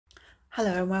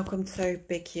Hello and welcome to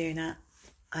Big Unit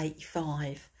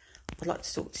 85. I'd like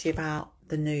to talk to you about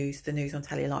the news on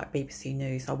telly, like BBC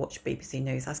News. I watch BBC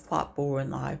News. That's quite boring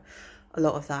though. A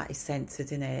lot of that is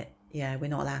censored in it. Yeah, we're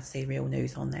not allowed to see real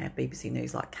news on there. BBC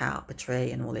News like Cat Up a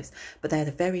Tree and all this. But they had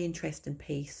a very interesting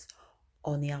piece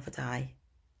on the other day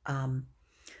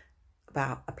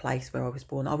about a place where I was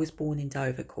born. I was born in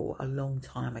Dovercort a long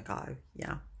time ago,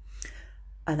 yeah.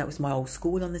 And that was my old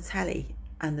school on the telly.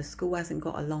 And the school hasn't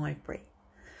got a library.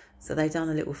 So they done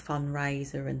a little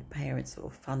fundraiser and the parents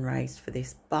sort of fundraised for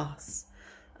this bus.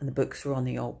 And the books were on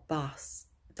the old bus,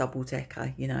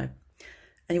 double-decker, you know.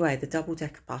 Anyway, the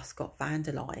double-decker bus got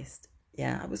vandalised.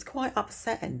 Yeah, it was quite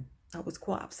upsetting. That was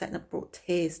quite upsetting. It brought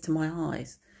tears to my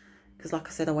eyes. Because like I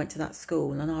said, I went to that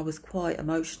school and I was quite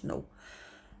emotional.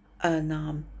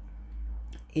 And,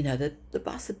 you know, the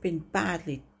bus had been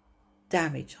badly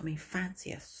damaged. I mean,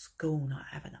 fancy a school not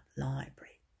having a library.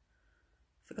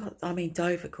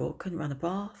 Dovercourt couldn't run a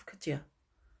bath, could you?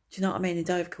 Do you know what I mean? In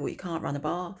Dovercourt, you can't run a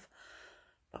bath.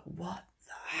 But what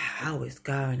the hell is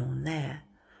going on there?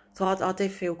 So I did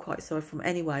feel quite sorry for them.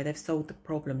 Anyway, they've solved the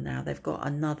problem now. They've got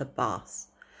another bus.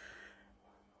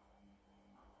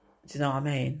 Do you know what I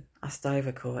mean? That's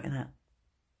Dovercourt, innit?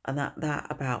 And that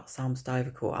about sums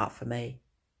Dovercourt up for me.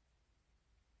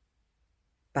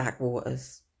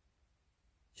 Backwaters.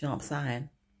 Do you know what I'm saying?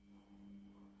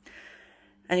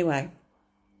 Anyway,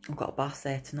 I've got a bus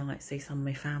there tonight to see some of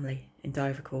my family in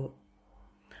Dovercourt.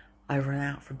 Over and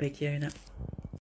out from Big Unit.